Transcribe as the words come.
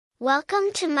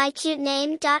Welcome to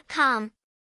mycutename.com.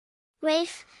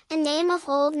 Rafe, a name of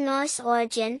Old Norse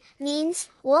origin, means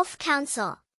wolf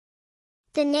counsel.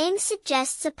 The name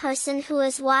suggests a person who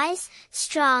is wise,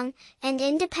 strong, and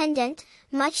independent,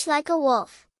 much like a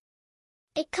wolf.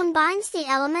 It combines the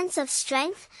elements of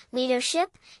strength,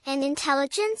 leadership, and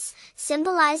intelligence,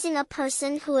 symbolizing a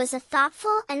person who is a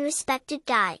thoughtful and respected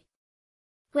guide.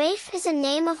 Rafe is a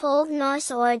name of Old Norse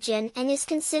origin and is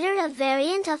considered a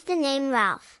variant of the name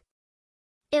Ralph.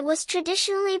 It was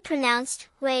traditionally pronounced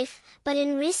Rafe, but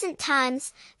in recent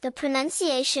times, the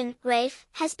pronunciation Rafe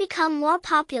has become more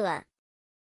popular.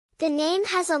 The name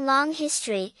has a long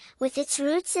history, with its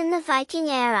roots in the Viking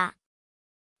era.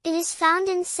 It is found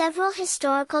in several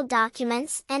historical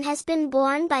documents and has been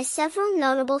borne by several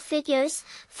notable figures,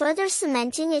 further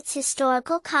cementing its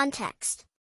historical context.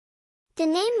 The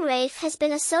name Rafe has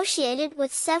been associated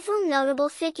with several notable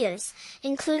figures,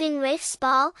 including Rafe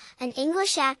Spall, an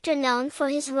English actor known for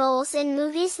his roles in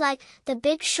movies like The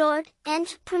Big Short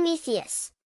and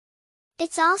Prometheus.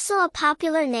 It's also a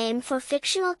popular name for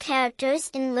fictional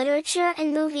characters in literature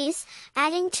and movies,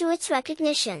 adding to its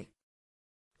recognition.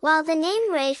 While the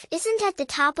name Rafe isn't at the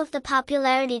top of the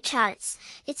popularity charts,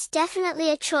 it's definitely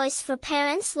a choice for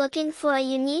parents looking for a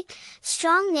unique,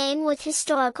 strong name with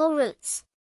historical roots.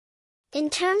 In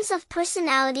terms of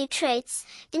personality traits,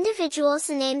 individuals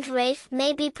named Rafe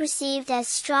may be perceived as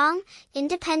strong,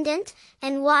 independent,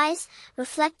 and wise,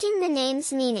 reflecting the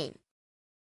name's meaning.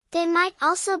 They might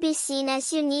also be seen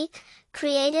as unique,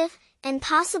 creative, and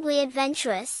possibly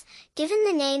adventurous, given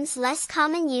the name's less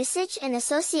common usage and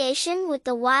association with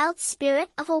the wild spirit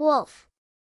of a wolf.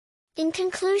 In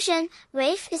conclusion,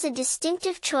 Rafe is a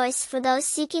distinctive choice for those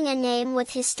seeking a name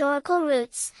with historical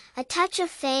roots, a touch of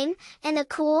fame, and a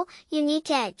cool,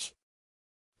 unique edge.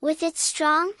 With its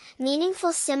strong,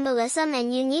 meaningful symbolism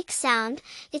and unique sound,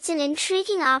 it's an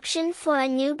intriguing option for a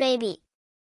new baby.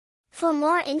 For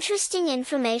more interesting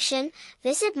information,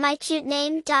 visit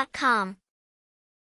mycutename.com.